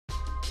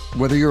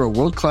Whether you're a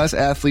world-class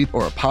athlete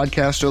or a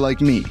podcaster like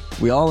me,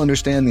 we all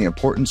understand the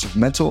importance of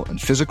mental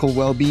and physical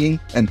well-being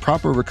and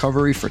proper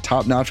recovery for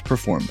top-notch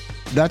performance.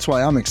 That's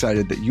why I'm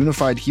excited that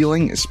Unified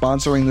Healing is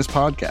sponsoring this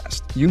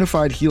podcast.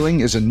 Unified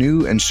Healing is a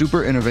new and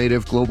super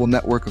innovative global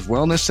network of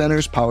wellness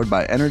centers powered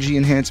by Energy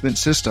Enhancement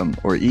System,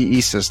 or EE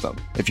System.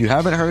 If you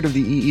haven't heard of the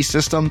EE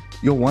System,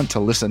 you'll want to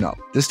listen up.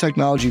 This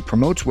technology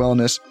promotes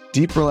wellness,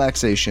 deep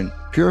relaxation,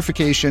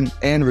 purification,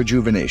 and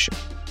rejuvenation.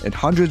 In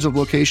hundreds of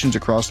locations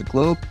across the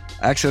globe,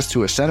 access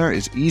to a center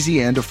is easy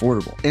and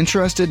affordable.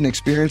 Interested in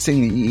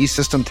experiencing the EE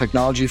System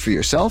technology for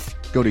yourself?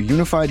 Go to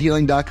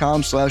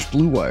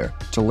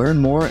unifiedhealing.com/bluewire to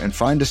learn more and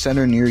find a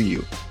center near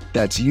you.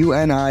 That's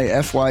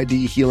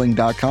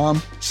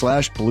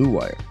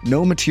unifydhealing.com/bluewire.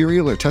 No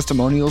material or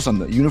testimonials on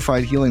the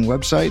Unified Healing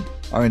website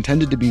are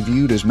intended to be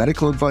viewed as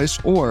medical advice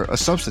or a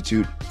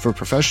substitute for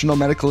professional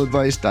medical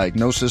advice,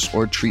 diagnosis,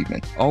 or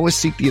treatment. Always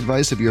seek the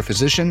advice of your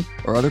physician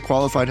or other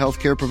qualified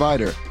healthcare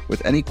provider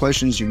with any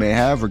questions you may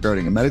have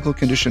regarding a medical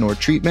condition or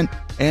treatment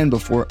and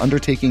before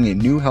undertaking a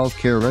new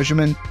healthcare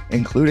regimen,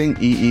 including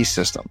EE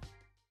System.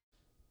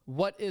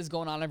 What is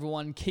going on,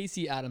 everyone?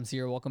 Casey Adams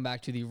here. Welcome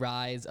back to the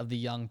Rise of the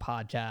Young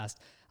podcast.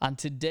 On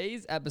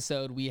today's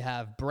episode, we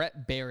have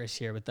Brett Berish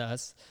here with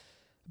us.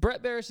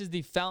 Brett Berish is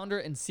the founder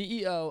and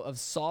CEO of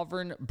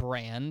Sovereign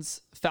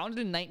Brands. Founded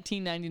in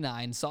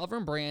 1999,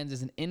 Sovereign Brands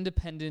is an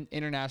independent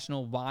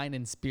international wine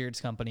and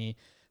spirits company.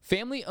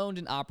 Family owned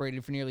and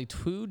operated for nearly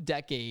 2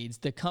 decades,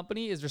 the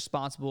company is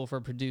responsible for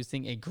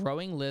producing a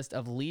growing list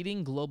of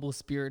leading global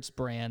spirits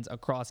brands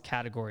across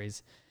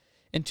categories.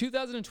 In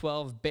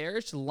 2012,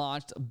 Berish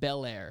launched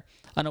Belaire,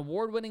 an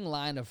award-winning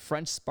line of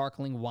French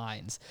sparkling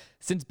wines.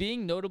 Since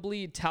being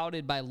notably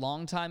touted by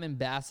longtime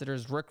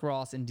ambassadors Rick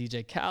Ross and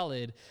DJ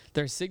Khaled,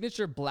 their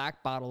signature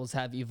black bottles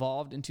have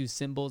evolved into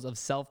symbols of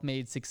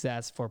self-made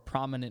success for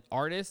prominent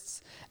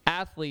artists,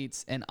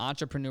 athletes, and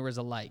entrepreneurs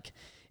alike.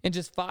 In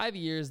just 5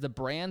 years, the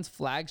brand's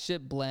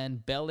flagship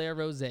blend, Belaire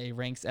Rosé,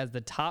 ranks as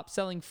the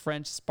top-selling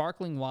French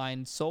sparkling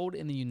wine sold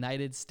in the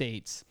United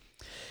States.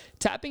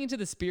 Tapping into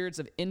the spirits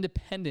of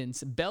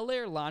independence,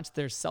 Belaire launched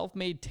their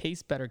Self-Made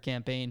Taste Better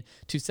campaign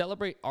to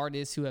celebrate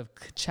artists who have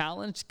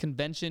challenged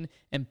convention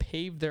and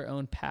paved their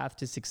own path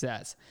to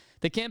success.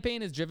 The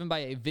campaign is driven by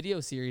a video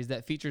series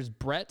that features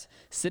Brett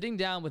sitting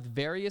down with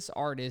various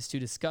artists to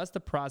discuss the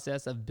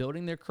process of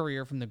building their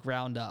career from the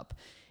ground up.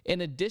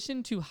 In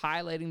addition to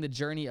highlighting the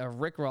journey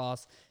of Rick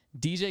Ross,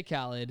 DJ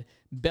Khaled,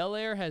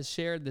 Belaire has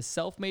shared the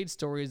self-made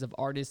stories of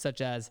artists such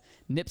as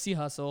Nipsey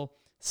Hussle,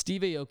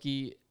 Steve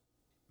Aoki,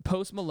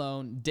 Post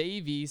Malone,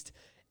 Dave East,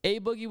 A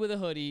Boogie with a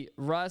Hoodie,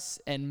 Russ,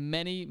 and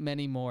many,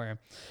 many more.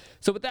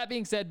 So with that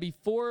being said,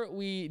 before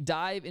we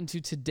dive into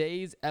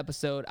today's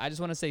episode, I just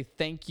want to say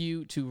thank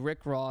you to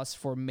Rick Ross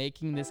for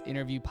making this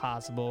interview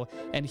possible,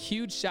 and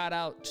huge shout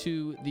out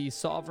to the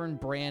Sovereign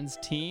Brands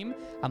team.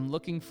 I'm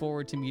looking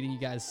forward to meeting you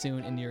guys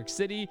soon in New York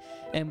City.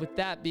 And with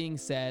that being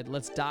said,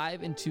 let's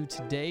dive into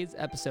today's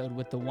episode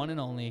with the one and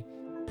only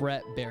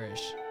Brett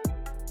Berish.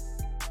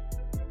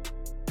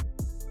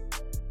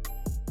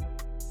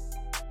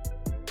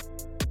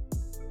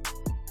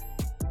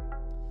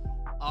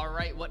 All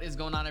right, what is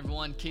going on,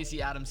 everyone?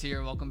 Casey Adams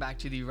here. Welcome back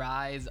to the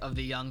Rise of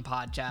the Young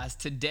podcast.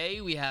 Today,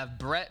 we have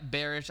Brett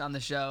Berish on the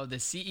show, the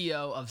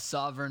CEO of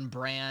Sovereign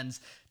Brands.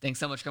 Thanks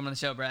so much for coming on the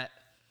show, Brett.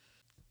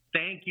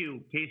 Thank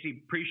you,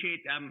 Casey. Appreciate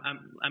it.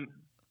 I'm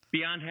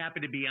beyond happy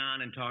to be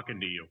on and talking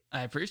to you.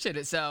 I appreciate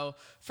it. So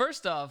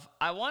first off,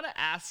 I want to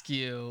ask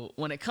you,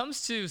 when it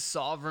comes to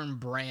Sovereign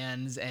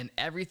Brands and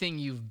everything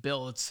you've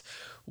built,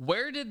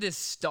 where did this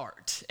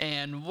start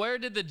and where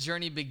did the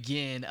journey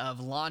begin of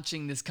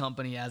launching this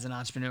company as an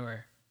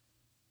entrepreneur?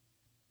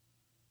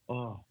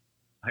 Oh,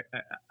 I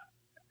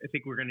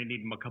think we're going to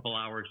need a couple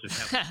hours to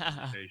have this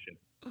conversation.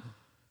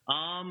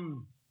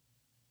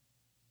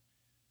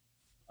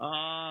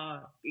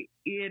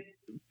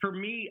 For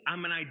me,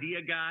 I'm an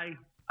idea guy.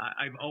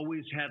 I've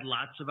always had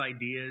lots of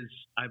ideas.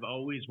 I've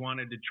always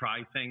wanted to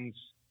try things.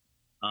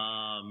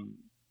 I've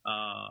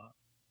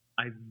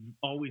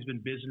always been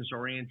business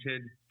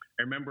oriented.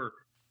 I remember,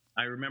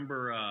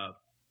 I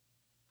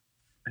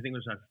think it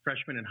was a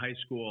freshman in high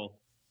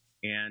school,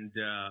 and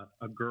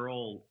a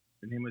girl,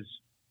 her name was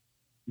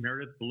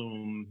Meredith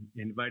Bloom,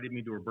 invited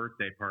me to her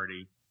birthday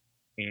party,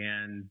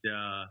 and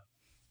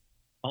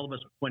all of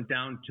us went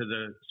down to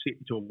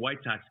a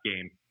White Sox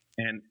game.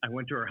 And I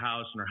went to her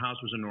house, and her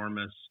house was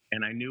enormous.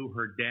 And I knew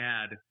her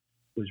dad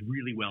was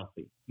really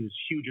wealthy. He was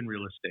huge in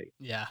real estate.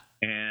 Yeah.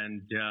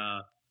 And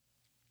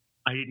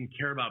I didn't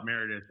care about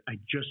Meredith. I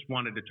just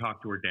wanted to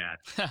talk to her dad.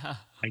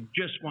 I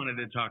just wanted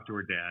to talk to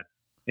her dad.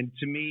 And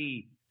to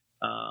me,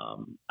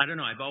 I don't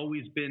know. I've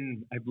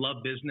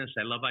loved business.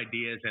 I love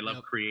ideas. I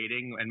love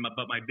creating.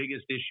 But my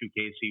biggest issue,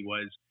 Casey,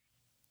 was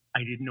I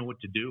didn't know what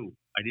to do.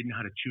 I didn't know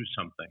how to choose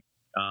something.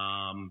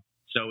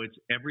 So it's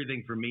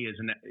everything for me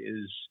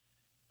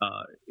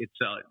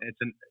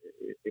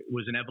it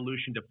was an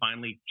evolution to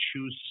finally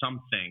choose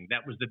something.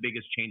 That was the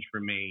biggest change for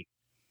me.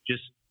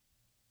 Just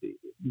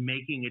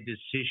making a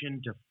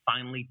decision to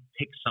finally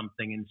pick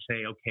something and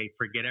say, okay,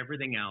 forget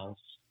everything else.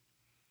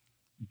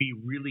 be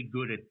really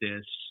good at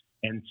this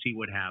and see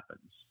what happens.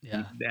 Yeah.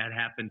 And that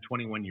happened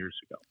 21 years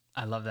ago.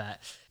 I love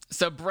that.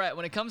 So, Brett,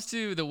 when it comes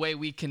to the way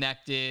we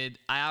connected,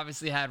 I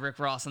obviously had Rick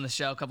Ross on the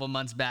show a couple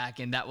months back,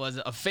 and that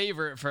was a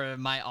favorite for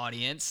my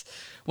audience.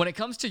 When it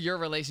comes to your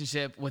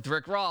relationship with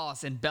Rick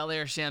Ross and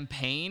Belaire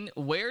Champagne,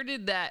 where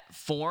did that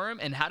form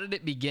and how did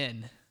it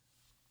begin?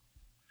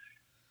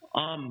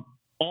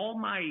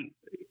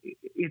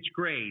 It's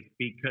great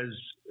because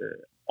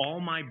all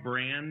my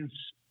brands,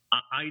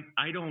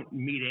 I don't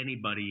meet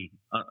anybody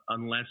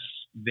unless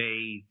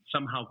they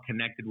somehow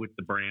connected with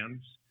the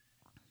brands.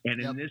 And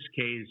in this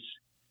case,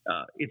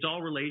 it's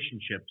all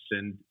relationships,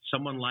 and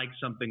someone likes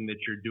something that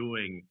you're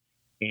doing.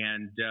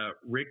 And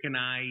Rick and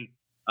I'm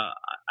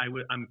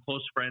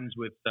close friends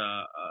with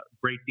a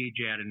great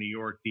DJ out of New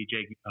York,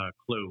 DJ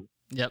Clue.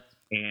 Yep.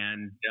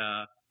 And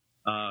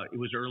it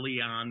was early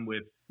on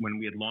when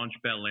we had launched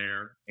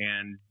Belaire,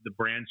 and the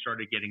brand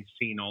started getting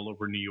seen all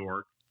over New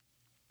York.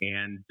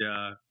 And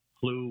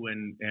Clue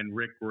and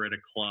Rick were at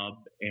a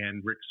club,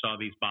 and Rick saw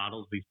these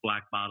bottles, these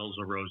black bottles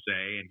of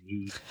rosé, and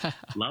he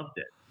loved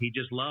it. He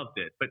just loved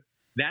it. But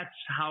that's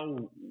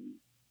how,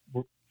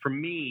 for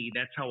me,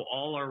 that's how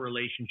all our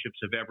relationships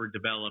have ever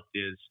developed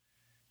is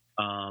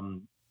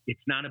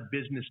it's not a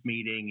business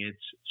meeting.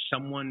 It's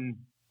someone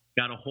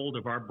got a hold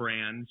of our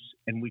brands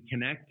and we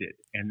connected,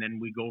 and then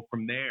we go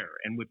from there.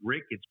 And with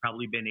Rick, it's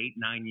probably been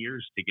 8-9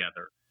 years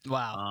together.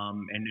 Wow.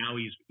 And now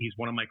he's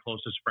one of my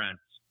closest friends.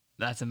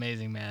 That's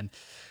amazing, man.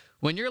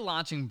 When you're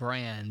launching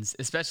brands,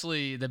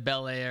 especially the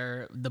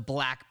Belaire, the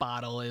black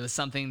bottle, it was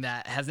something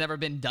that has never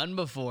been done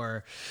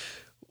before.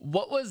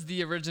 What was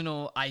the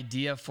original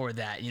idea for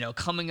that?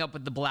 Coming up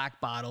with the black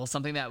bottle,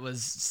 something that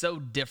was so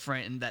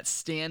different and that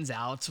stands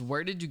out.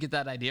 Where did you get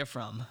that idea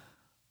from?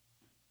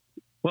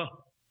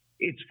 Well,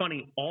 it's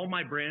funny. All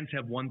my brands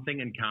have one thing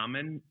in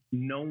common.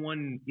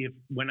 When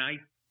I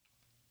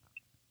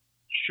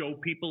show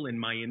people in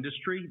my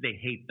industry, they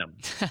hate them.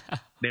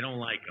 They don't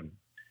like them.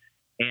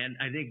 And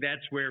I think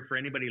that's where, for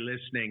anybody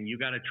listening, you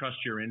got to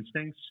trust your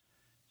instincts.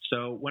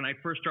 So when I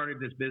first started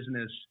this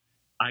business,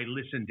 I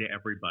listened to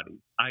everybody.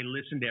 I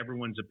listened to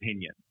everyone's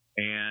opinion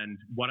and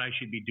what I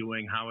should be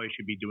doing, how I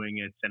should be doing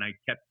it. And I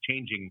kept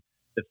changing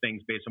the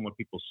things based on what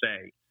people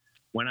say.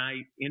 When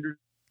I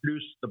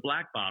introduced the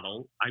black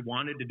bottle, I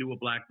wanted to do a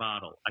black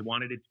bottle. I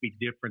wanted it to be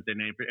different than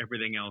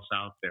everything else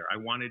out there. I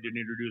wanted to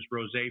introduce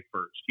rosé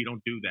first. You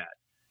don't do that.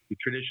 We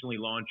traditionally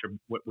launch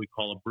what we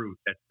call a brut.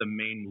 That's the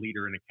main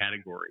leader in a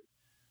category.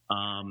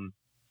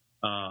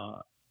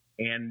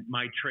 And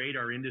my trade,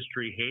 our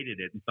industry hated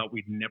it and thought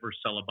we'd never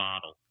sell a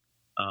bottle.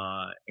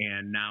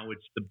 And now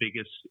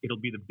it'll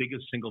be the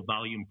biggest single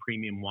volume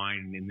premium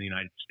wine in the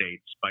United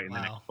States in the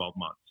next 12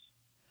 months.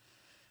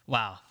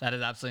 Wow. That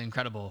is absolutely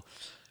incredible.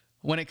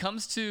 When it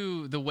comes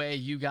to the way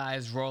you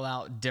guys roll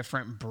out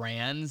different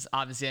brands,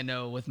 obviously I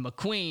know with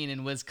McQueen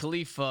and Wiz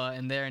Khalifa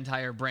and their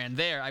entire brand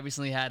there, I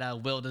recently had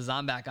Will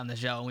DeZon back on the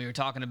show, and we were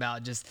talking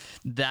about just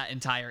that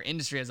entire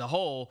industry as a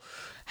whole.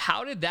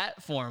 How did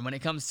that form when it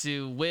comes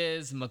to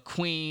Wiz,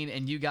 McQueen,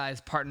 and you guys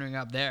partnering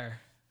up there?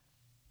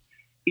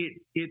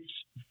 It's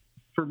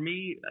for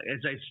me,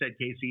 as I said,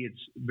 Casey, it's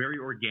very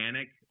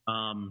organic.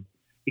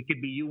 It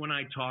could be you and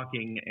I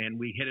talking, and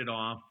we hit it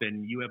off,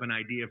 and you have an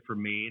idea for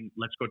me, and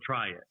let's go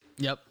try it.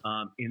 Yep.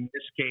 In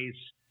this case,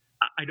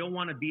 I don't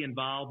want to be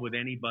involved with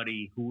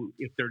anybody who,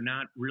 if they're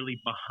not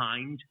really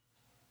behind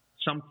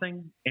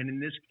something. And in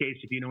this case,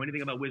 if you know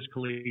anything about Wiz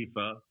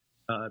Khalifa,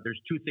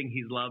 there's two things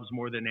he loves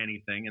more than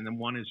anything, and then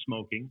one is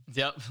smoking.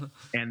 Yep.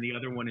 And the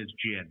other one is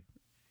gin.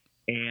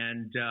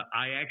 And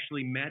I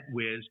actually met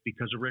Wiz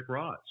because of Rick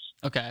Ross.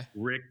 Okay.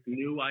 Rick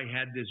knew I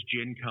had this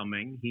gin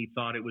coming. He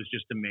thought it was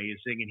just amazing.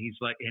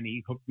 And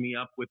he hooked me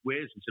up with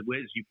Wiz and said,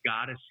 Wiz, you've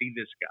got to see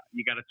this guy.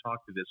 You got to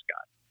talk to this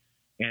guy.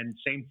 And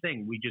same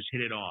thing, we just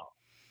hit it off.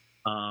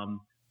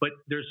 But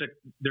there's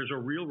a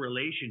real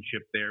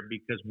relationship there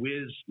because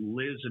Wiz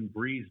lives and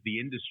breathes the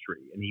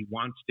industry, and he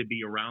wants to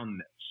be around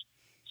this.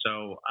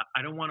 So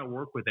I don't want to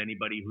work with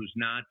anybody who's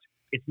not.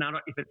 If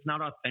it's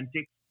not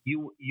authentic,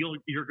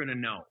 you're going to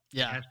know.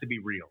 Yeah. It has to be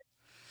real.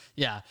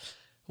 Yeah.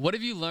 What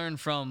have you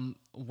learned from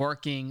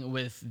working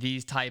with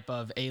these type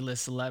of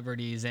A-list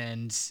celebrities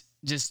and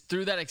just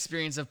through that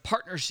experience of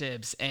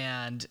partnerships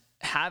and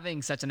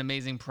having such an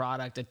amazing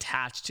product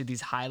attached to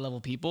these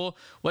high-level people?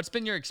 What's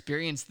been your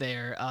experience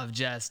there of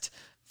just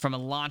from a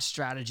launch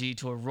strategy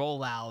to a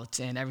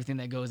rollout and everything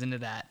that goes into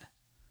that?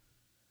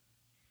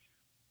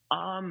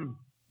 I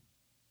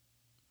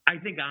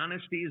think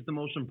honesty is the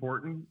most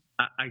important.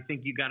 I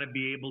think you got to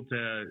be able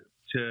to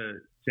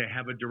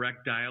have a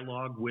direct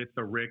dialogue with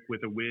a Rick,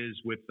 with a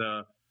Wiz, with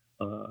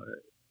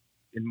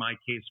in my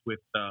case with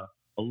a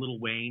Lil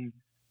Wayne,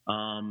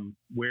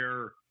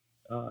 where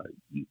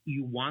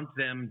you want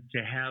them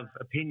to have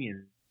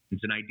opinions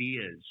and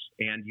ideas,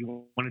 and you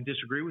want to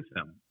disagree with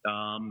them.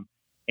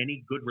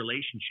 Any good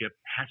relationship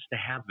has to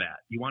have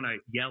that. You want to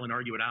yell and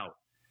argue it out,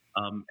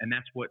 and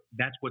that's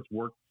what's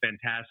worked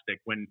fantastic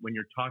when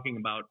you're talking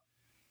about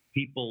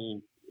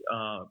people.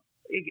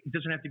 It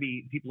doesn't have to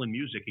be people in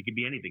music. It could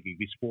be anything. It could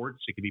be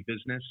sports. It could be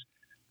business.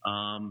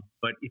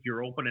 But if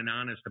you're open and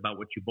honest about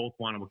what you both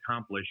want to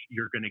accomplish,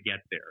 you're going to get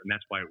there. And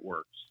that's why it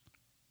works.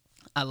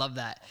 I love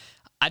that.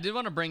 I did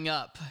want to bring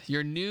up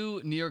your new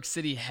New York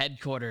City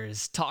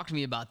headquarters. Talk to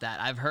me about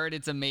that. I've heard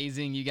it's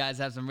amazing. You guys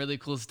have some really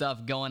cool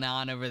stuff going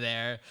on over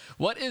there.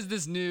 What is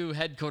this new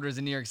headquarters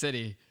in New York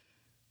City?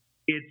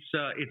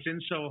 It's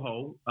in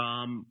Soho.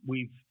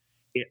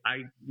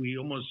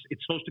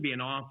 It's supposed to be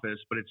an office,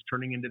 but it's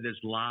turning into this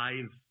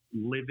live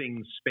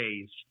living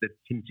space that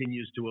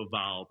continues to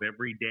evolve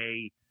every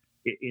day.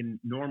 In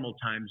normal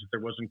times, if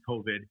there wasn't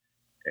COVID,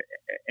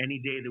 any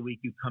day of the week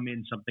you come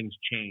in, something's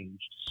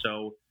changed.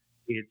 So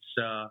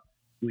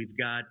we've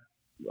got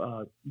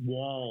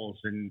walls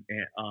and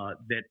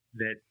that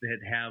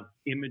have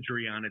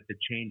imagery on it that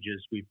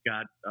changes. We've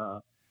got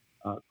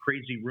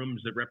crazy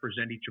rooms that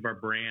represent each of our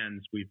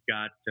brands. We've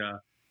got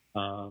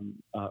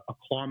a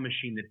claw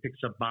machine that picks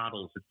up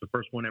bottles. It's the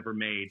first one ever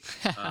made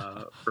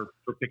for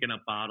picking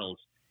up bottles.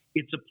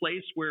 It's a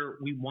place where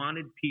we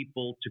wanted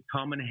people to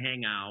come and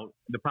hang out.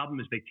 The problem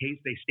is they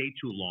stay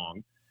too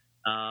long,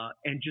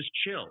 and just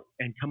chill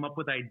and come up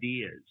with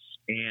ideas,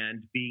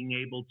 and being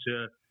able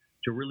to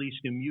release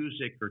new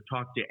music or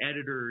talk to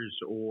editors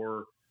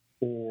or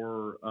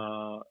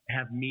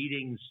have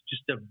meetings,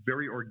 just a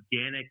very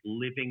organic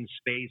living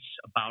space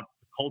about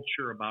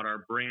culture, about our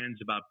brands,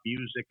 about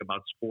music,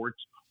 about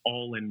sports,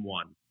 all in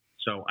one.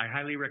 So I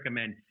highly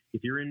recommend,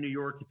 if you're in New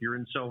York, if you're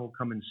in Soho,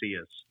 come and see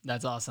us.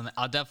 That's awesome.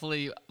 I'll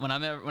definitely,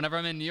 whenever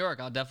I'm in New York,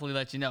 I'll definitely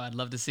let you know. I'd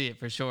love to see it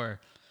for sure.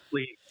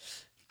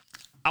 Please.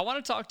 I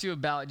want to talk to you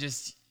about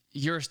just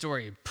your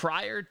story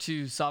prior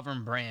to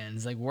Sovereign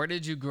Brands. Like, where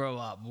did you grow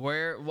up?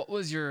 What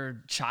was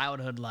your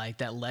childhood like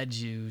that led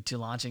you to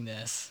launching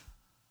this?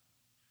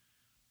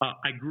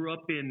 I grew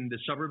up in the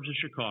suburbs of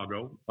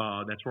Chicago.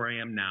 That's where I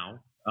am now.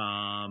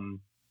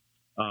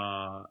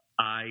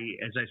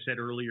 As I said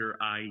earlier,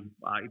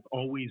 I've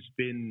always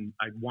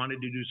I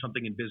wanted to do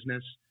something in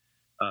business.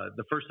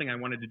 The first thing I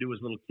wanted to do as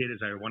a little kid is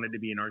I wanted to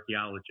be an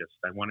archaeologist.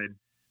 I wanted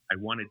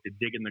to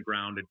dig in the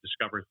ground and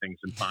discover things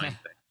and find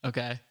things.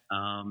 Okay.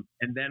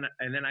 And then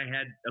I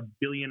had a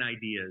billion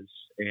ideas,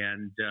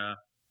 and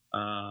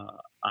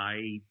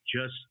I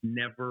just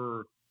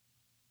never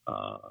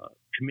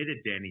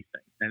committed to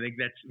anything. I think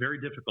that's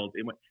very difficult.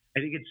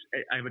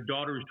 I have a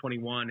daughter who's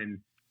 21, and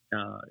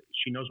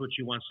she knows what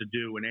she wants to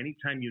do. And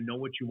anytime you know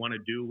what you want to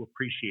do,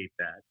 appreciate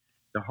that.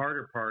 The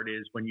harder part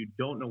is when you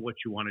don't know what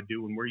you want to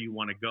do and where you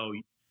want to go.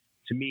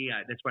 To me,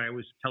 that's why I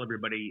always tell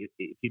everybody,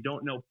 if you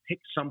don't know, pick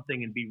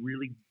something and be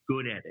really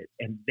good at it,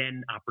 and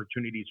then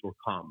opportunities will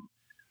come.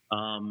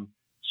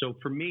 So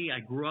for me, I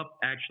grew up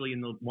actually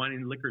in the wine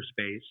and liquor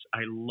space.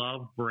 I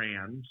love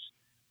brands.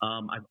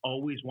 I've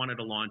always wanted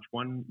to launch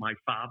one. My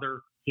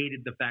father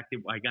hated the fact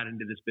that I got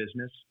into this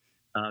business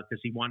because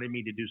he wanted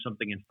me to do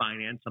something in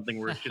finance, something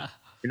where it's just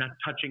you're not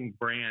touching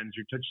brands,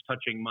 you're just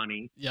touching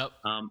money. Yep.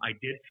 I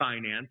did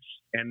finance,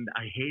 and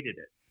I hated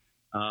it.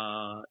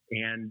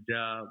 And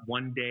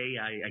one day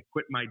I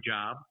quit my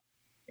job,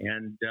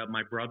 and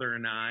my brother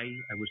and I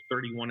was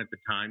 31 at the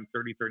time,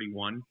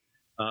 31.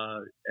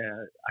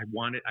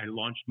 I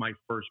launched my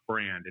first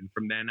brand, and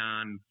from then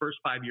on, first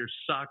 5 years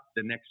sucked.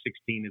 The next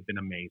 16 have been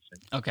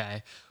amazing.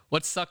 Okay.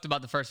 What sucked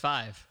about the first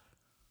 5?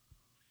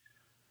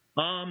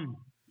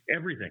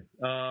 Everything.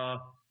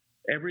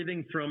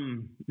 Everything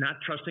from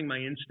not trusting my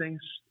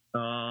instincts,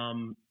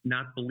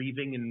 not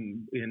believing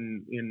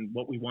in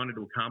what we wanted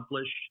to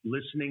accomplish,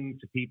 listening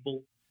to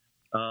people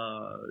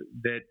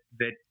that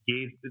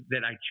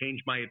I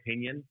changed my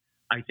opinion.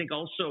 I think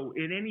also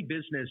in any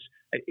business,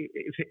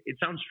 it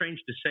sounds strange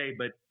to say,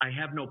 but I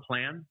have no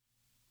plan,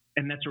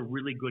 and that's a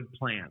really good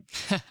plan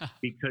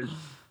because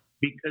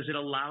it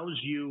allows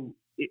you.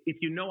 If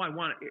you know, I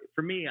want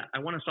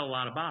to sell a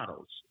lot of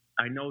bottles.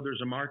 I know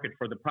there's a market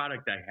for the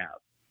product I have.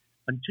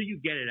 Until you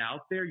get it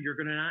out there, you're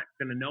not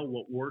going to know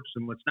what works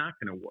and what's not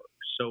going to work.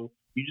 So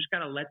you just got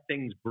to let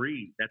things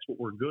breathe. That's what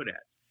we're good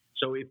at.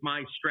 So if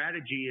my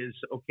strategy is,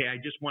 okay, I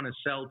just want to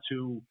sell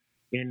to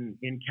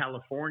in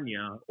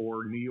California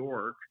or New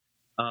York,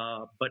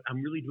 but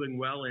I'm really doing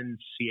well in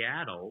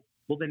Seattle,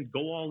 well, then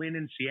go all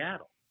in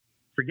Seattle.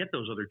 Forget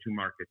those other 2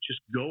 markets.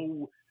 Just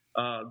go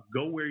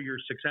where you're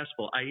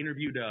successful. I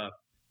interviewed, I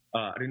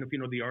don't know if you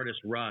know the artist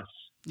Russ.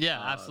 Yeah,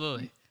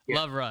 absolutely. Yeah.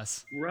 Love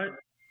Russ.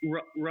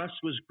 Russ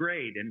was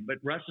great, but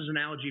Russ's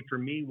analogy for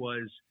me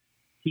was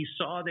he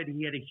saw that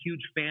he had a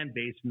huge fan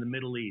base in the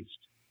Middle East.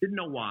 Didn't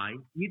know why.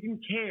 He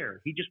didn't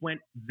care. He just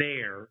went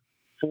there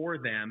for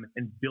them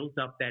and built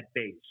up that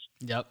base.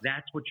 Yep.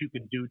 That's what you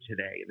could do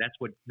today. That's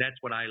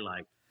what I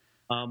like.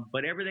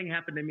 But everything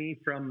happened to me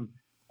from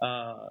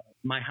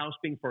my house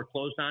being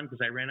foreclosed on because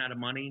I ran out of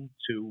money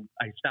to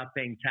I stopped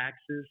paying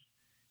taxes.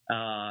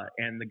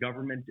 And the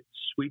government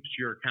sweeps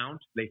your account.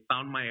 They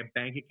found my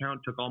bank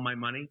account, took all my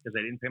money because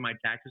I didn't pay my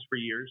taxes for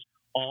years,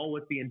 all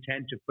with the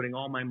intent of putting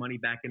all my money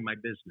back in my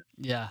business.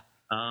 Yeah.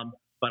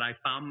 But I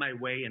found my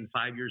way, and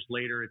 5 years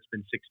later, it's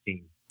been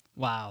 16.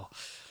 Wow.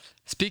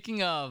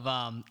 Speaking of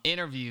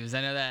interviews,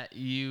 I know that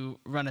you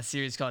run a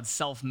series called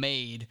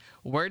Self-Made.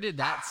 Where did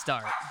that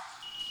start?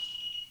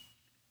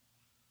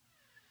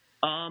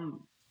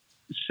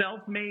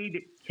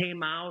 Self-made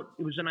came out.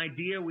 It was an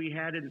idea we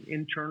had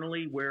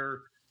internally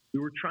where we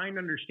were trying to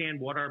understand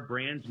what our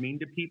brands mean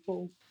to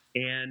people.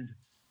 And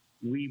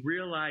we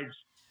realized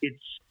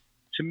it's,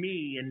 to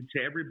me and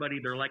to everybody,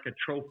 they're like a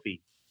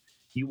trophy.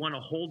 You want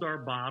to hold our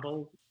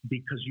bottle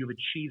because you've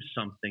achieved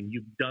something.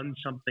 You've done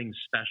something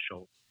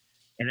special.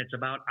 And it's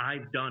about,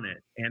 I've done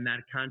it. And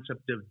that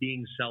concept of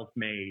being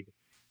self-made.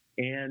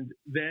 And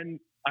then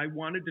I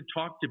wanted to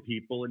talk to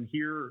people and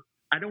hear,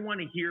 I don't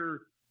want to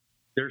hear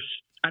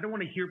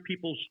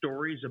people's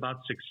stories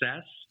about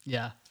success.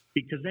 Yeah.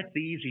 Because that's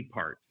the easy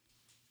part.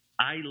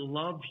 I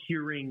love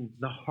hearing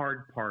the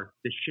hard part,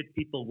 the shit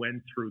people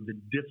went through, the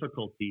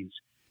difficulties,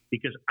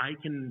 because I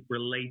can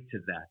relate to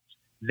that.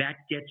 That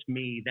gets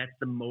me. That's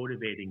the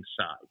motivating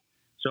side.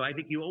 So I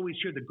think you always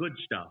hear the good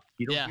stuff.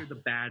 You don't hear the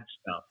bad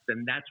stuff.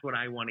 And that's what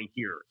I want to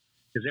hear.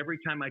 Because every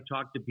time I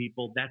talk to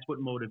people, that's what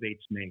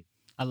motivates me.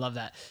 I love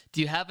that.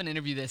 Do you have an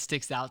interview that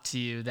sticks out to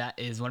you that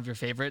is one of your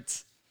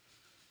favorites?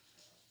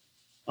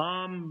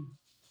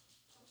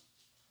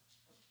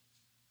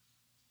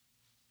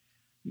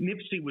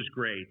 Nipsey was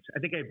great. I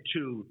think I have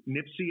two.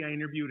 Nipsey I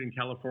interviewed in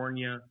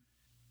California,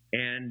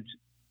 and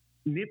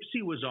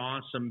Nipsey was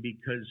awesome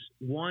because,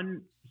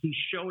 one, he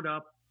showed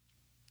up,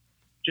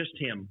 just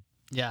him.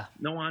 Yeah.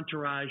 No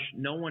entourage,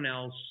 no one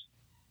else.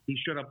 He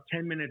showed up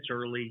 10 minutes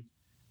early.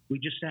 We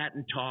just sat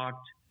and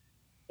talked,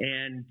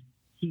 and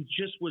he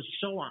just was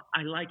so,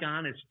 I like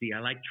honesty. I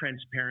like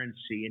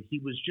transparency, and he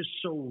was just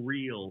so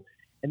real.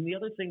 And the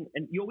other thing,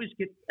 and you always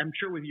get, I'm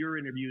sure with your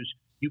interviews,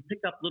 you pick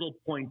up little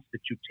points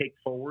that you take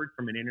forward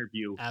from an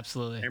interview.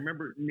 Absolutely. I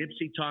remember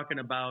Nipsey talking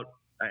about,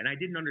 and I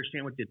didn't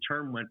understand what the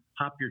term meant,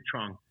 pop your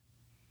trunk.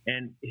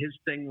 And his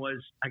thing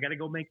was, I got to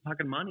go make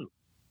fucking money.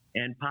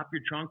 And pop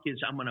your trunk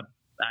is, I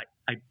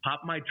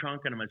pop my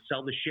trunk and I'm going to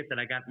sell the shit that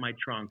I got in my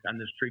trunk on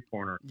the street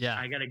corner. Yeah.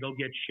 I got to go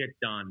get shit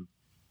done.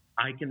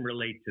 I can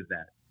relate to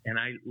that. And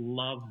I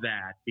love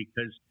that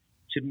because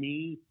to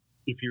me,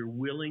 if you're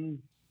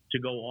willing to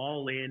go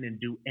all in and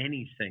do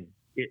anything,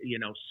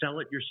 sell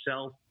it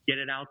yourself, get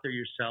it out there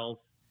yourself,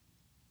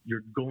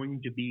 you're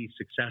going to be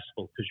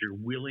successful because you're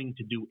willing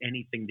to do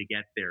anything to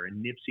get there.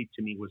 And Nipsey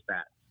to me was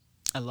that.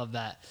 I love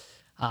that.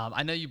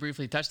 I know you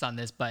briefly touched on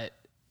this, but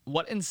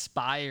what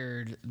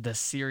inspired the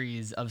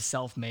series of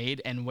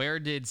Self-Made, and where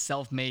did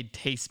Self-Made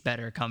Taste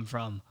Better come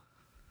from?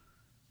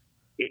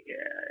 It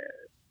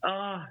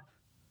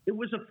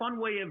was a fun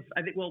way of,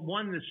 I think, well,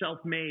 one, the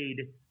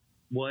Self-Made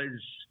was,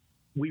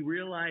 we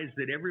realized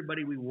that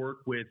everybody we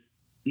work with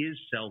is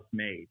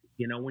self-made.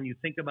 When you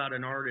think about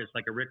an artist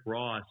like a Rick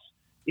Ross,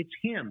 it's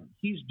him.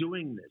 He's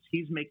doing this.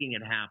 He's making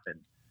it happen.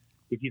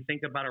 If you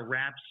think about a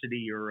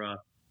Rhapsody or a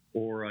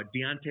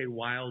Deontay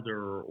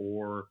Wilder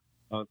or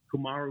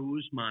Kamaru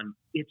Usman,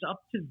 it's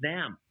up to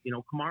them.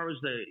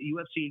 Kamaru's the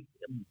UFC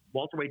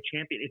welterweight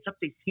champion. It's up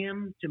to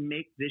him to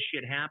make this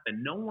shit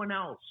happen. No one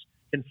else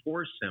can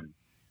force him.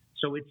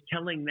 So it's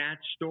telling that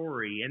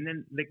story. And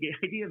then the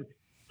idea of,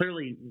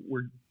 clearly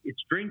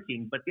it's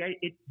drinking, but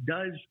it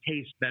does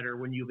taste better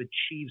when you've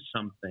achieved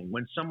something.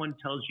 When someone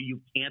tells you you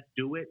can't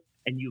do it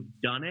and you've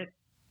done it,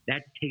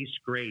 that tastes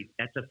great.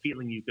 That's a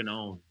feeling you can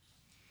own.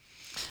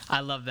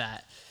 I love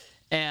that.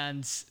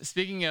 And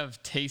speaking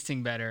of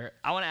tasting better,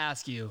 I want to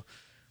ask you,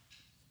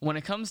 when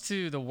it comes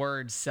to the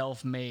word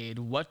self-made,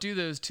 what do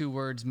those two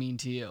words mean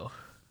to you?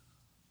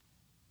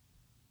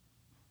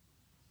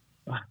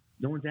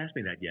 No one's asked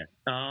me that yet.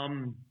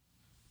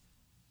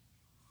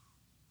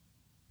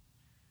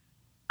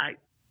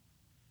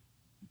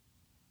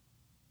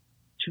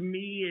 To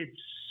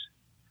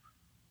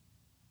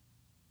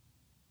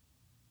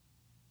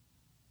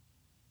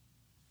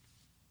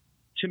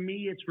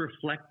me, it's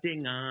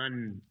reflecting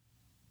on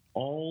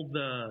all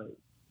the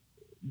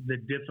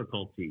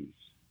difficulties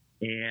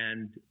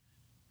and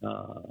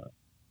the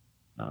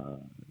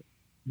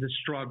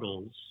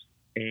struggles,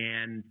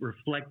 and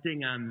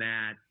reflecting on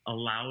that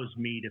allows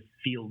me to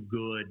feel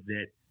good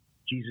that,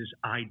 Jesus,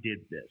 I did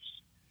this.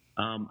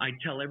 I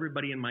tell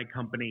everybody in my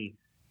company,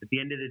 at the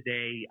end of the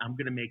day, I'm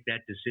going to make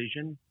that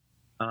decision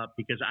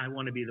because I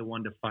want to be the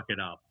one to fuck it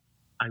up.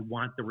 I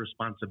want the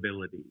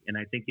responsibility. And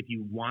I think if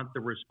you want the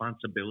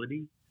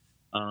responsibility,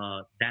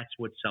 that's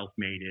what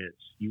self-made is.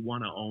 You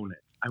want to own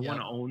it. I want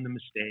to own the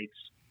mistakes.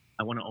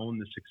 I want to own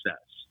the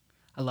success.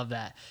 I love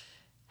that.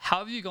 How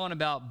have you gone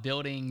about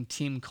building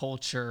team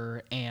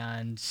culture,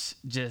 and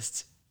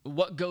just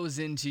what goes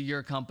into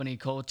your company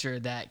culture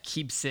that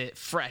keeps it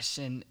fresh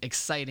and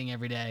exciting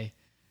every day?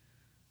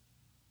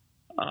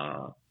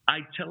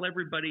 I tell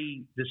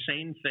everybody the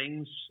same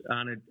things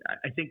on it.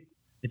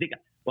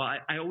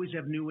 I always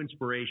have new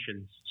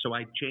inspirations. So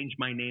I changed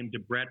my name to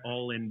Brett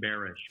All In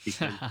Barish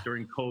because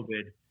during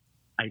COVID,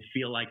 I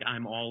feel like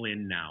I'm all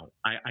in now.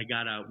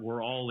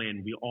 We're all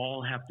in. We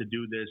all have to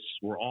do this.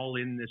 We're all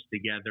in this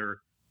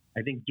together.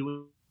 I think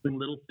doing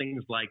little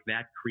things like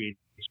that creates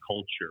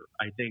culture.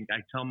 I think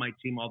I tell my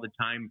team all the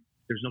time,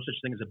 there's no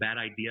such thing as a bad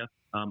idea.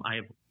 I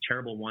have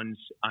terrible ones.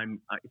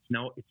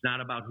 It's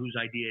not about whose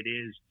idea it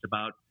is.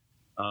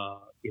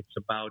 It's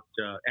about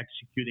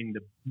executing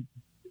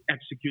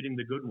executing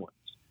the good ones.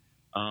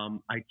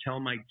 I tell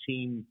my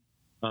team,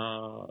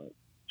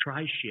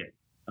 try shit.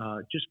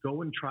 Just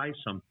go and try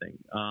something.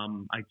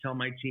 I tell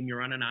my team,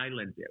 you're on an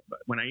island.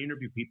 When I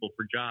interview people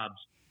for jobs,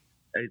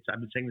 I've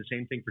been saying the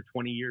same thing for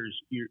 20 years.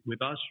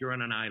 With us, you're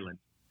on an island.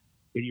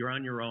 You're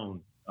on your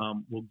own.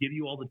 We'll give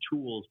you all the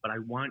tools, but I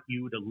want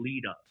you to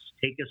lead us,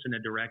 take us in a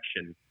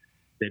direction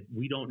that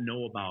we don't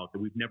know about, that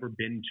we've never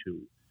been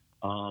to.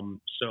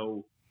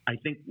 So I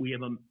think we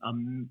have an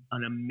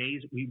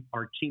amazing.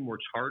 Our team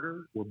works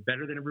harder. We're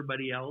better than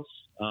everybody else.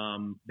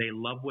 They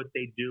love what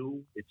they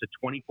do. It's a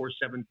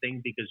 24/7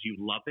 thing because you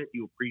love it,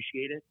 you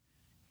appreciate it,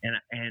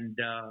 and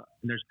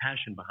there's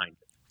passion behind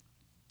it.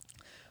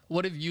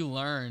 What have you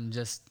learned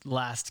just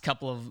last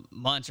couple of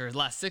months, or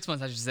last 6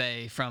 months, I should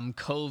say, from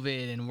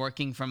COVID and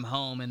working from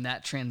home and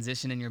that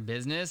transition in your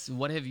business?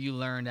 What have you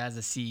learned as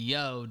a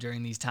CEO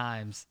during these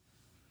times?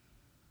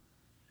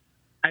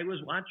 I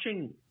was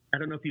watching, I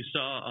don't know if you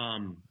saw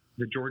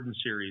the Jordan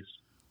series,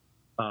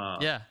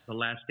 The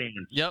Last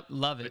Dance. Yep,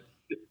 love it.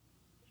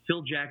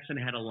 Phil Jackson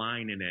had a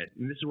line in it,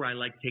 and this is where I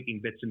like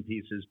taking bits and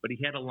pieces, but he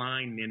had a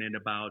line in it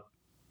about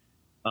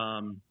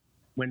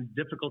when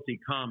difficulty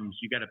comes,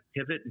 you got to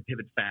pivot and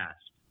pivot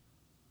fast.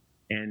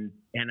 And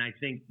I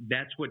think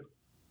that's what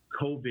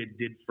COVID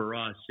did for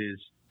us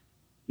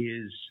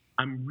is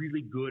I'm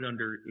really good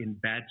in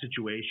bad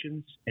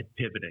situations at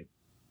pivoting.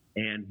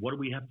 And what do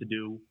we have to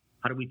do?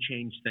 How do we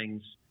change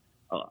things?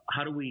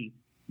 How do we,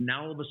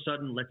 now all of a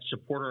sudden, let's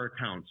support our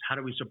accounts. How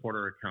do we support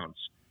our accounts?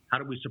 How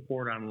do we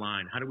support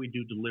online? How do we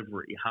do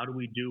delivery? How do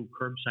we do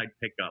curbside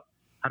pickup?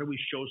 How do we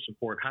show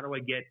support? How do I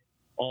get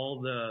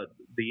all the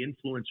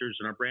influencers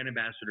and our brand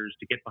ambassadors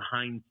to get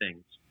behind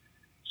things?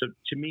 So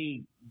to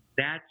me,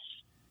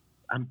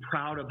 I'm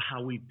proud of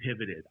how we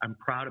pivoted. I'm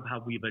proud of how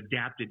we've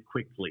adapted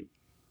quickly.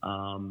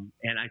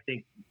 And I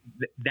think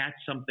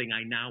that's something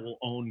I now will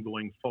own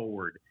going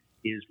forward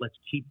is let's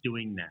keep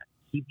doing that.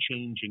 Keep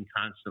changing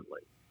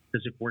constantly.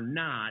 Because if we're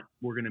not,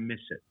 we're going to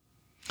miss it.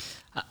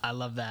 I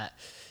love that.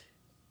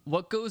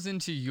 What goes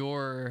into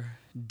your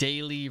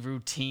daily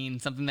routine,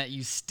 something that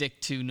you stick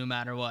to no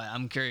matter what?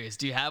 I'm curious.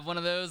 Do you have one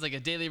of those, like a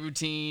daily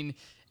routine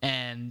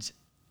and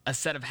a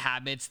set of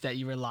habits that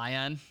you rely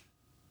on?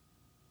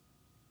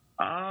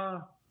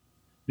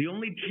 The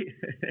only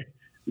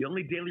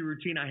daily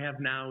routine I have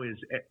now is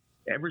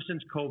ever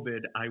since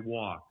COVID, I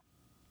walk.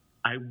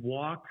 I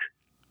walk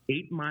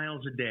 8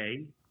 miles a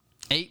day.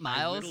 8 miles?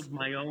 I whittled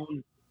my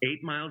own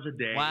 8 miles a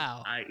day.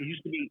 Wow. It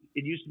used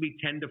to be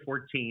 10 to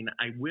 14.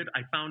 I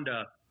found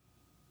a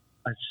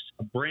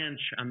branch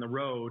on the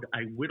road.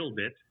 I whittled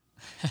it.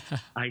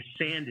 I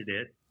sanded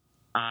it.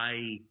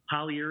 I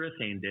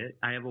polyurethaned it.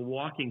 I have a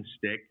walking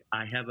stick.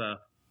 I have a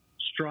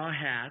straw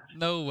hat.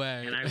 No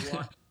way. And I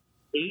walk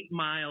 8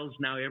 miles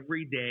now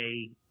every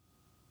day.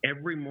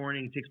 Every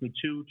morning. It takes me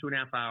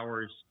 2.5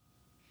 hours.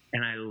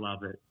 And I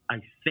love it.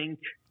 I think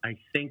I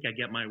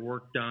get my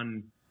work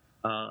done.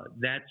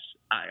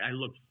 I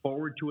look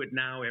forward to it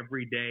now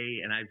every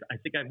day. And I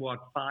think I've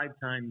walked 5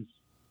 times.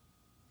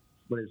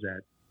 What is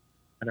that?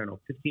 I don't know,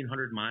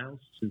 1,500 miles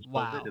since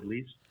COVID at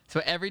least.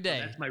 So every day.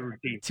 So that's my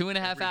routine.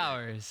 2.5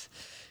 hours.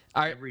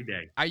 Every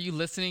day. Are you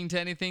listening to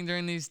anything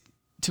during these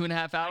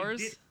 2.5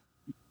 hours?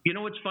 You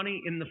know what's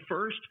funny? In the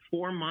first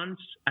 4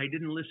 months, I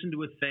didn't listen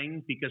to a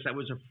thing because I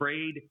was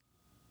afraid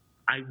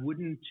I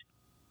wouldn't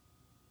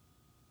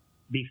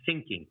be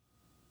thinking.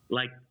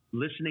 Like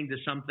listening to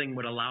something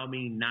would allow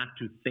me not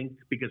to think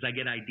because I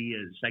get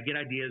ideas.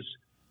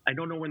 I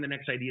don't know when the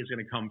next idea is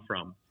going to come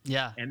from.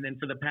 Yeah. And then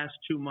for the past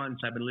 2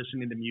 months, I've been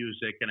listening to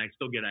music and I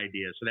still get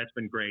ideas. So that's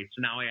been great.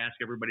 So now I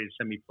ask everybody to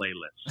send me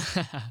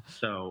playlists.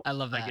 So I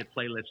love that. I get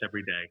playlists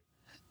every day.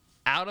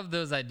 Out of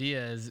those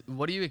ideas,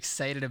 what are you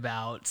excited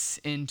about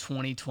in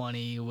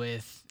 2020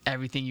 with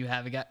everything you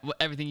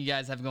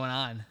guys have going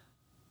on?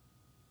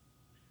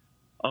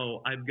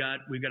 Oh,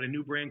 we've got a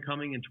new brand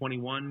coming in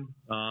 21.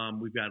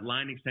 We've got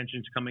line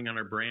extensions coming on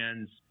our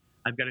brands.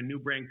 I've got a new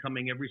brand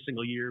coming every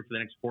single year for the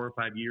next 4 or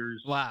 5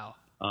 years. Wow.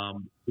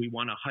 We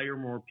want to hire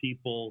more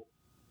people.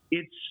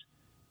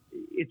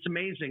 It's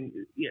amazing.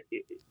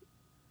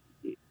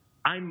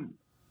 I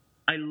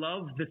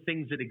love the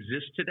things that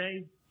exist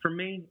today. For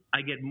me,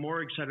 I get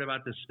more excited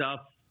about the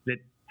stuff that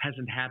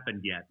hasn't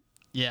happened yet.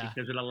 Yeah.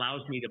 Because it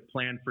allows me to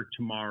plan for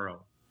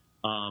tomorrow.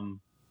 I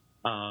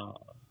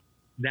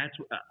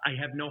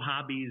have no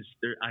hobbies.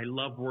 I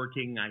love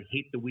working. I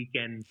hate the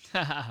weekend.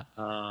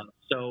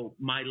 So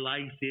my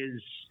life is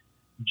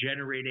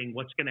generating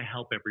what's going to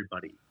help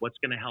everybody, what's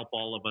going to help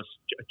all of us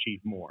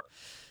achieve more.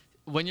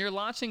 When you're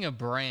launching a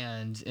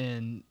brand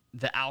in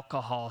the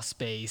alcohol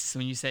space,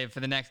 when you say for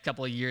the next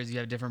couple of years you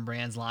have different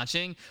brands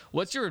launching,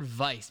 what's your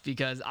advice?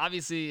 Because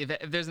obviously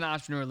if there's an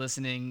entrepreneur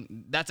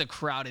listening, that's a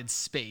crowded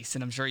space,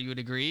 and I'm sure you would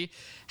agree.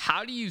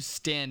 How do you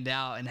stand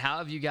out, and how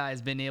have you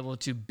guys been able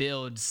to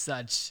build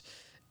such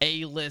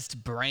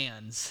A-list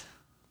brands?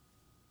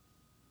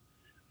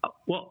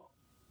 Well,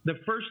 The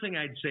first thing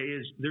I'd say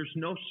is there's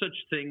no such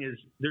thing as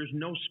there's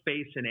no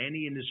space in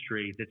any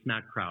industry that's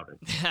not crowded.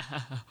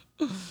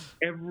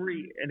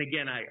 And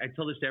again, I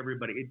tell this to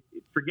everybody,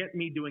 forget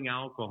me doing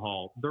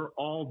alcohol. They're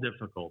all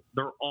difficult.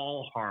 They're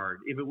all hard.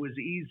 If it was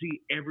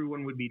easy,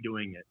 everyone would be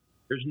doing it.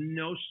 There's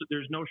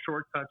no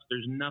shortcuts.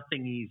 There's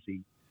nothing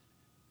easy.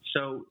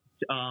 So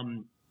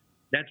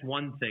that's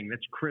one thing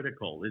that's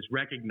critical, is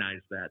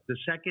recognize that. The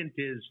second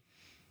is,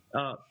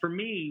 for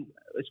me,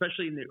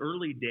 especially in the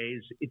early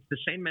days, it's the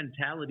same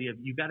mentality of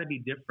you got to be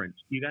different.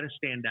 You got to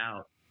stand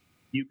out.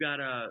 You got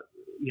to,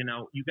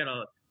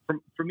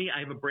 for me, I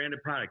have a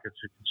branded product. It's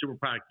a consumer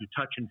product. You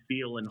touch and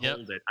feel and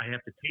hold it. I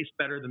have to taste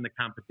better than the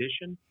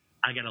competition.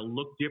 I got to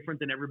look different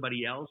than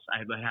everybody else. I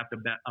have to have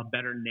a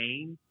better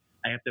name.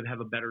 I have to have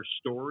a better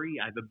story.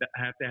 I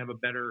have to have a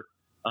better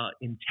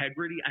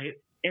integrity.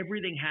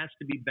 Everything has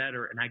to be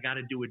better, and I got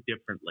to do it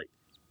differently.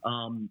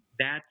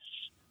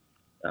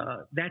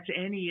 That's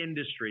any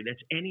industry.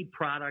 That's any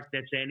product.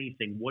 That's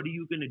anything. What are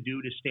you going to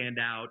do to stand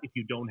out if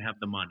you don't have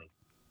the money?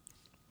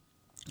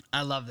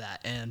 I love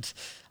that. And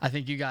I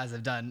think you guys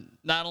have done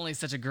not only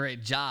such a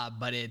great job,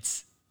 but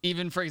it's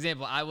even, for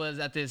example, I was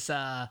at this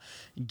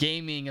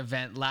gaming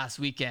event last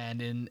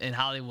weekend in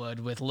Hollywood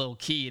with Lil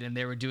Keed, and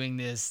they were doing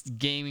this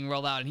gaming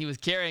rollout, and he was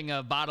carrying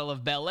a bottle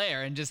of Bel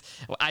Air. And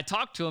I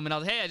talked to him, and I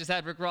was, hey, I just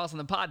had Rick Ross on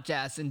the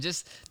podcast. And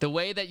just the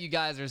way that you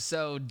guys are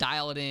so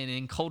dialed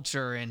in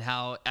culture, and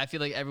how I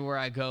feel like everywhere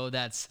I go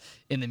that's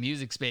in the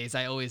music space,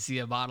 I always see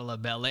a bottle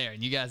of Bel Air.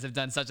 And you guys have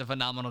done such a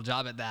phenomenal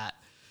job at that.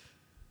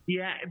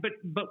 Yeah,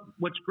 but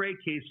what's great,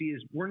 Casey,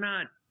 is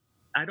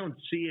I don't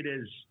see it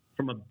as,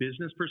 from a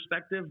business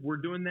perspective, we're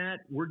doing that.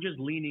 We're just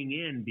leaning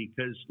in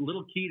because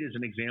Lil Keed is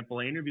an example.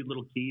 I interviewed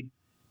Lil Keed.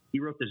 He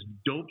wrote this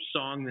dope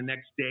song the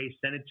next day,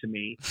 sent it to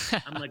me.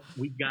 I'm like,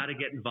 we got to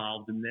get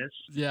involved in this.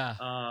 Yeah.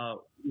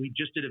 We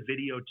just did a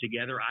video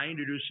together. I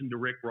introduced him to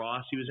Rick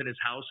Ross. He was at his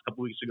house a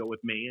couple weeks ago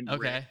with me. And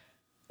okay.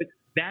 Rick.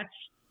 But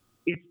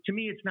to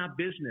me, it's not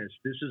business.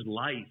 This is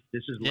life.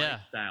 This is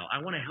lifestyle.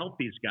 I want to help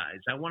these guys.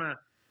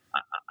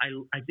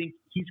 I think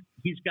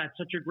he's got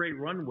such a great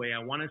runway.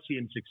 I want to see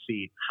him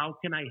succeed. How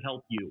can I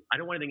help you? I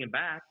don't want anything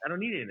back. I don't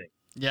need anything.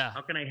 Yeah.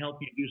 How can I help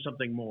you do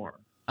something more?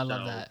 I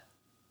love that.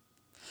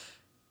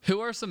 Who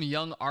are some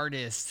young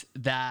artists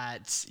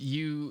that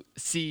you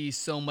see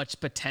so much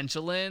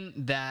potential in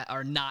that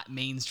are not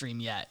mainstream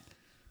yet?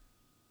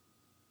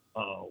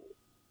 Oh,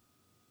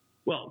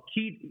 well,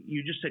 Keed,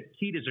 you just said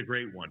Keed is a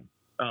great one.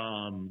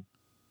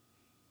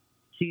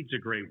 Keed's a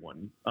great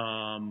one.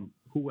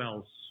 Who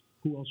else?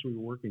 Who else are we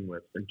working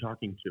with and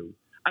talking to?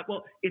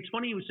 Well, it's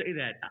funny you say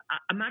that.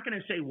 I'm not going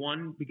to say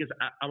one because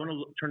I want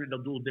to turn it a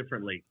little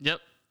differently.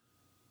 Yep.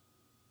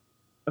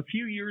 A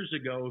few years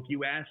ago, if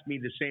you asked me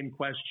the same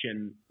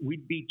question,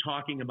 we'd be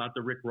talking about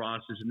the Rick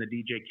Rosses and the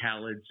DJ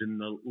Khaled's and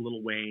the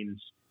Lil Waynes.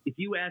 If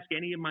you ask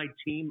any of my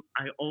team,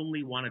 I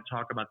only want to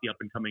talk about the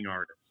up-and-coming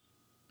artists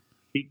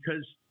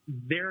because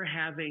they're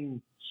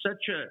having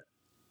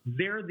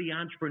they're the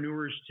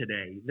entrepreneurs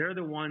today. They're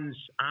the ones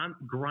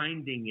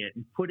grinding it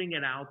and putting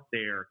it out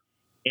there,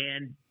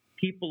 and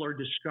people are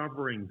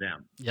discovering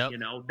them. Yep.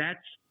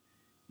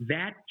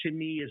 That to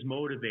me is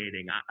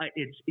motivating.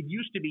 It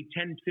used to be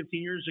 10,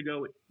 15 years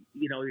ago,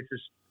 it's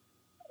this,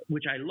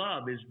 which I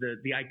love, is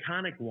the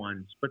iconic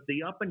ones, but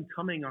the up and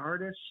coming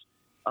artists,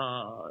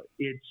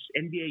 it's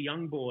NBA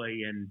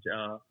Youngboy and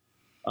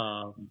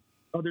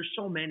there's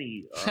so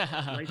many,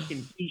 Light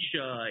Skin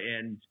Keisha,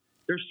 and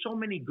there's so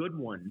many good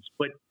ones,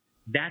 but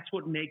that's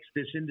what makes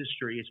this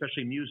industry,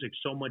 especially music,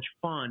 so much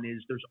fun,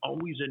 is there's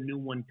always a new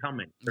one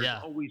coming.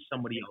 There's always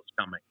somebody else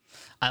coming.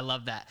 I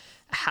love that.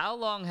 How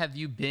long have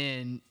you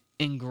been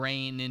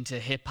ingrained into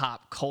hip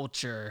hop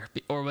culture,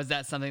 or was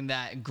that something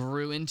that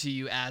grew into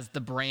you as the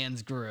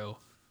brands grew?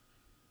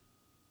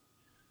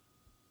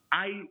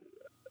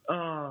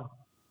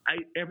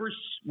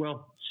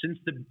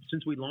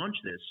 Since we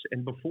launched this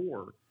and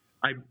before,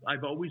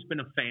 I've always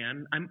been a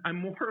fan. I'm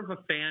more of a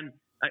fan.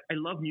 I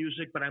love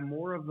music, but I'm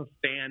more of a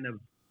fan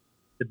of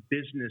the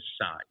business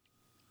side.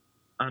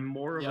 I'm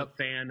more of a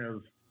fan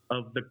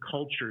of the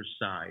culture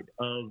side,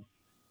 of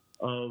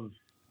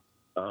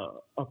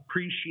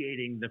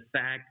appreciating the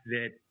fact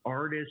that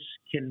artists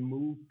can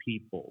move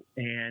people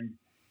and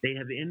they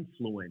have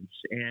influence,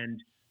 and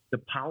the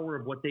power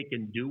of what they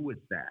can do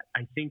with that,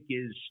 I think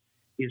is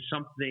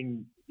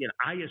something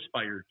I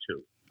aspire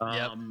to.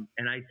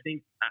 And I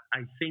think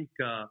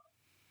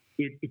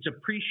it's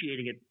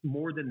appreciating it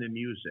more than the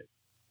music.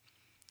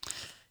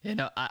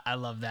 I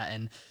love that.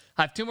 And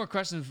I have two more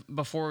questions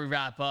before we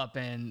wrap up.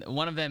 And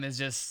one of them is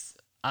just,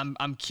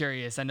 I'm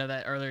curious. I know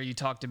that earlier you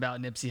talked about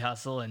Nipsey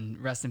Hussle, and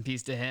rest in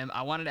peace to him.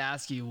 I wanted to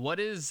ask you,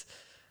 what is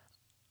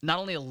not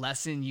only a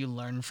lesson you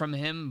learned from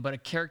him, but a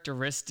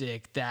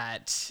characteristic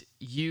that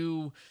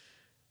you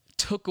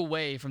took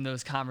away from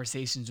those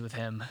conversations with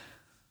him?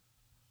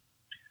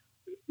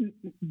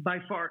 By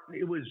far,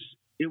 it was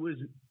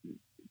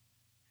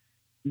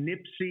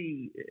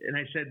Nipsey, and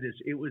I said this,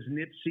 it was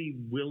Nipsey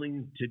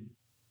willing to,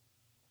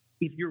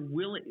 if you're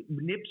willing,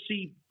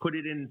 Nipsey put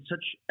it in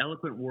such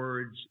eloquent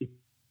words,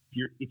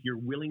 if you're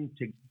willing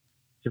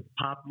to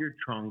pop your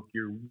trunk,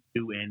 you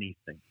do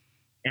anything.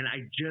 And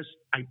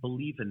I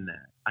believe in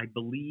that. I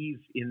believe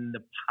in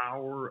the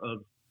power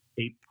of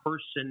a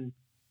person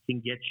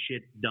can get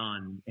shit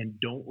done and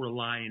don't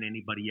rely on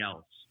anybody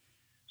else.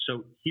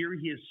 So here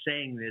he is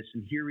saying this,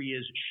 and here he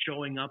is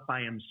showing up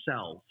by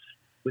himself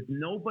with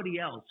nobody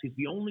else. He's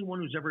the only one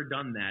who's ever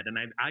done that. And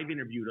I've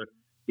interviewed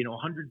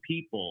 100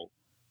 people,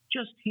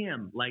 just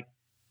him. Like,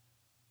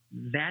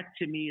 that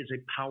to me is a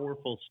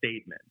powerful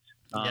statement.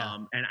 Yeah.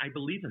 And I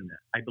believe in that.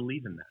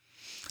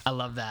 I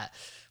love that.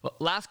 Well,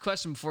 last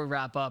question before we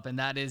wrap up, and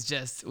that is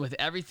just with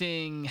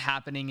everything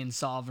happening in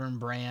Sovereign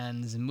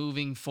Brands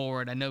moving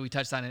forward. I know we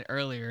touched on it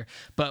earlier,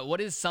 but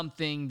what is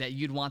something that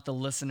you'd want the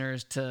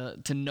listeners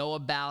to know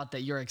about,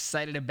 that you're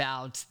excited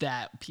about,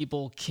 that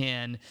people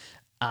can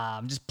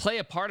just play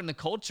a part in the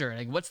culture?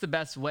 Like, what's the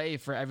best way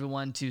for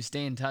everyone to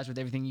stay in touch with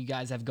everything you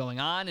guys have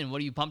going on, and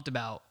what are you pumped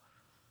about?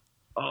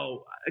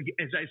 Oh,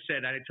 as I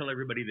said, I tell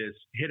everybody this: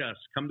 hit us,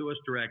 come to us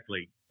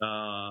directly.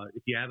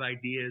 If you have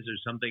ideas or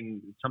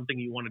something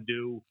you want to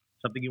do,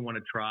 something you want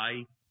to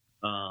try.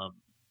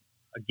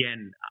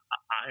 Again,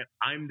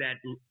 I'm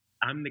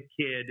the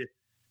kid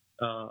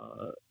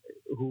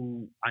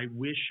who I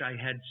wish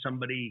I had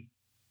somebody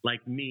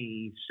like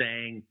me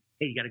saying,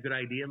 "Hey, you got a good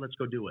idea? Let's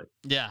go do it."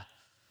 Yeah,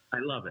 I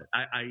love it.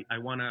 I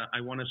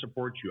wanna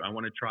support you. I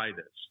want to try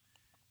this.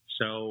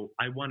 So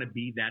I want to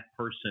be that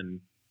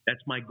person.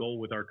 That's my goal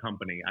with our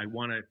company. I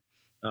want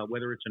to,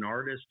 whether it's an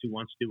artist who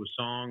wants to do a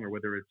song or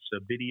whether it's a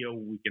video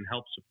we can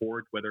help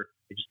support, whether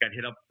it just got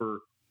hit up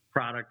for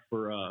product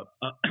for a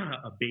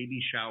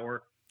baby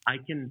shower, I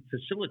can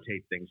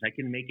facilitate things. I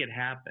can make it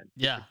happen.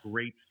 Yeah. It's a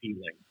great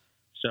feeling.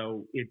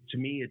 So to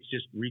me, it's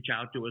just reach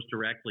out to us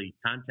directly,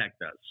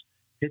 contact us,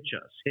 pitch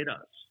us, hit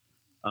us.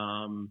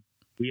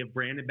 We have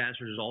brand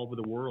ambassadors all over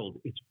the world.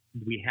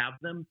 We have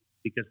them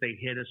because they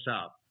hit us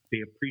up. They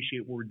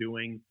appreciate what we're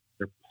doing.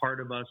 They're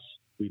part of us.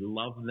 We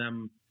love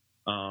them.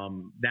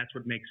 That's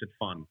what makes it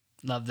fun.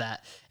 Love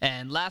that.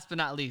 And last but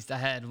not least, I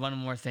had one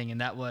more thing,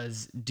 and that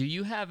was, do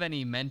you have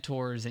any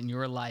mentors in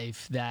your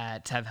life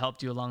that have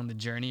helped you along the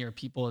journey, or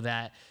people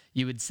that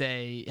you would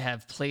say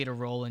have played a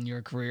role in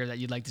your career that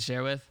you'd like to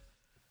share with?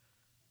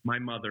 My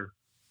mother.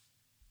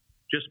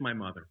 Just my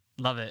mother.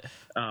 Love it.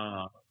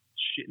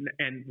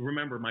 And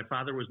remember, my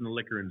father was in the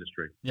liquor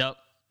industry. Yep.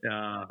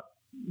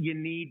 You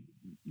need,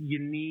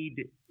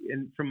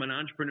 and from an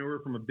entrepreneur,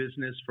 from a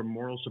business, from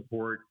moral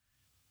support,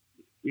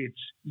 you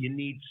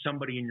need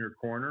somebody in your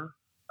corner.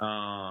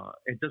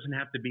 It doesn't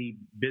have to be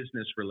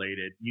business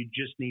related. You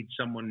just need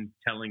someone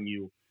telling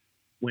you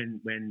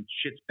when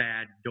shit's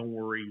bad, don't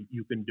worry,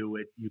 you can do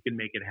it. You can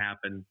make it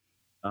happen.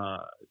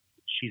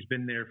 She's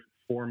been there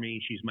for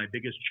me. She's my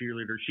biggest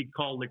cheerleader. She'd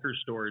call liquor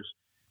stores.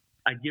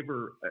 I'd give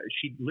her,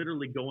 she'd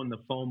literally go in the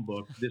phone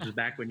book. This is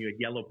back when you had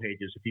Yellow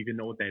Pages, if you even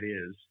know what that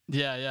is.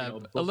 Yeah,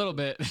 a little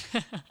bit.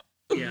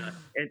 Yeah,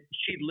 and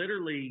she'd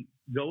literally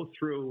go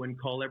through and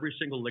call every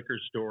single liquor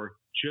store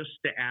just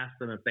to ask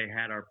them if they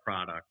had our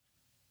product,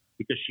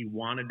 because she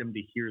wanted them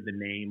to hear the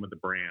name of the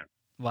brand.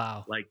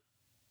 Wow. Like,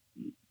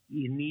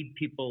 you need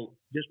people,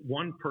 just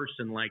one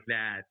person like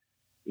that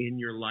in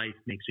your life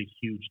makes a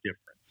huge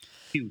difference.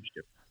 Huge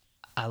difference.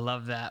 I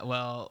love that.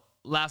 Well,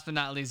 last but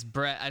not least,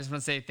 Brett, I just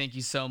want to say thank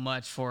you so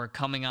much for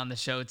coming on the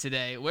show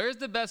today. Where's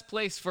the best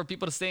place for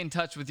people to stay in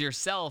touch with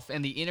yourself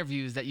and the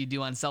interviews that you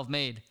do on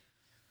Self-Made?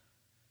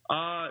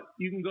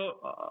 You can go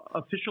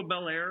Official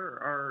Bel Air,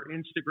 our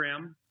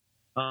Instagram.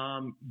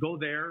 Go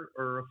there,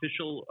 or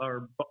official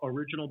or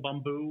Original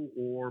Bamboo,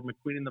 or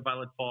McQueen and the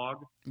Violet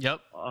Fog.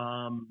 Yep.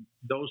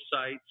 Those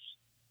sites,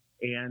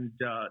 and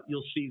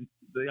you'll see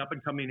the up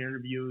and coming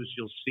interviews.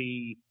 You'll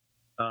see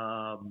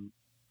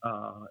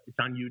it's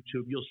on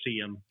YouTube. You'll see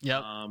them.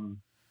 Yep.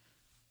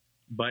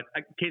 But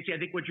Casey, I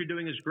think what you're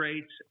doing is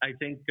great. I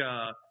think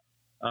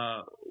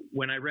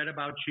when I read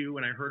about you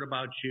and I heard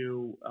about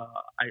you,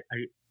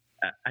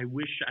 I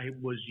wish I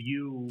was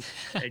you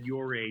at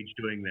your age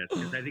doing this,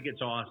 because I think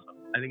it's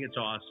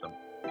awesome.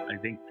 I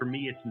think for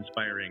me, it's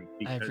inspiring.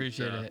 Because, I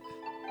appreciate it.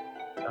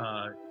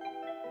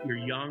 You're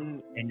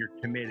young and you're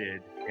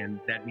committed, and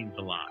that means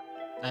a lot.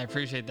 I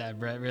appreciate that,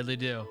 Brett. Really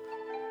do.